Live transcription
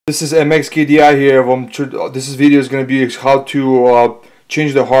This is MXKDI here. This video is going to be how to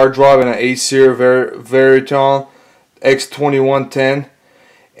change the hard drive in an Acer Veriton X2110,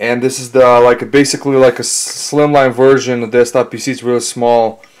 and this is the basically like a slimline version of the desktop PC. It's really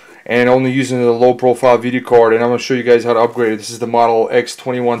small and only using the low profile video card, and I'm going to show you guys how to upgrade it. This is the model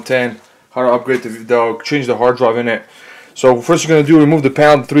X2110. How to upgrade change the hard drive in it. So first you're going to do, remove the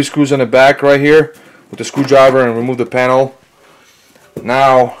panel, the 3 screws on the back right here with the screwdriver, and remove the panel.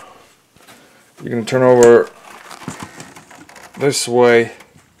 Now you're going to turn over this way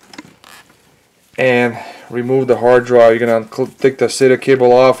and remove the hard drive. You're going to take the SATA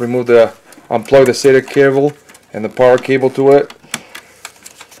cable off, unplug the SATA cable and the power cable to it,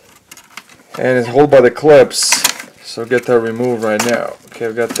 and it's held by the clips. So get that removed right now. Okay,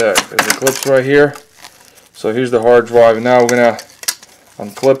 I've got that. There's the clips right here. So here's the hard drive. Now we're gonna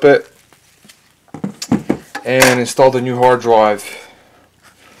unclip it and install the new hard drive.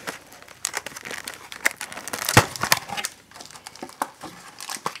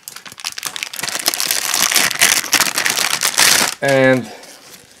 And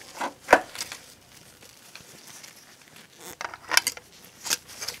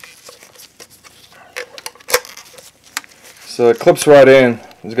so it clips right in.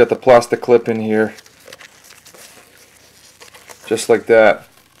 It's got the plastic clip in here, just like that.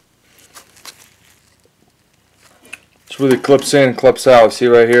 It really clips in, clips out. See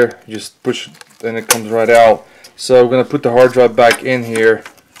right here? You just push and it comes right out. So we're going to put the hard drive back in here,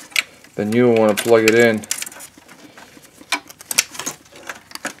 the new one, and plug it in.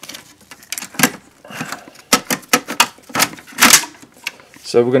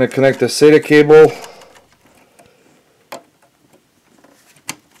 So we're going to connect the SATA cable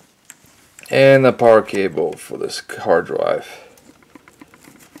and the power cable for this hard drive.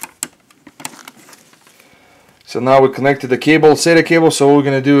 So now we connected the cable, SATA cable. So what we're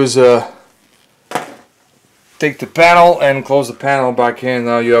going to do is take the panel and close the panel back in.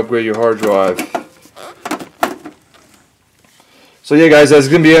 Now you upgrade your hard drive. So yeah guys, that's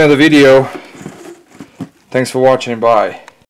going to be the end of the video. Thanks for watching. Bye.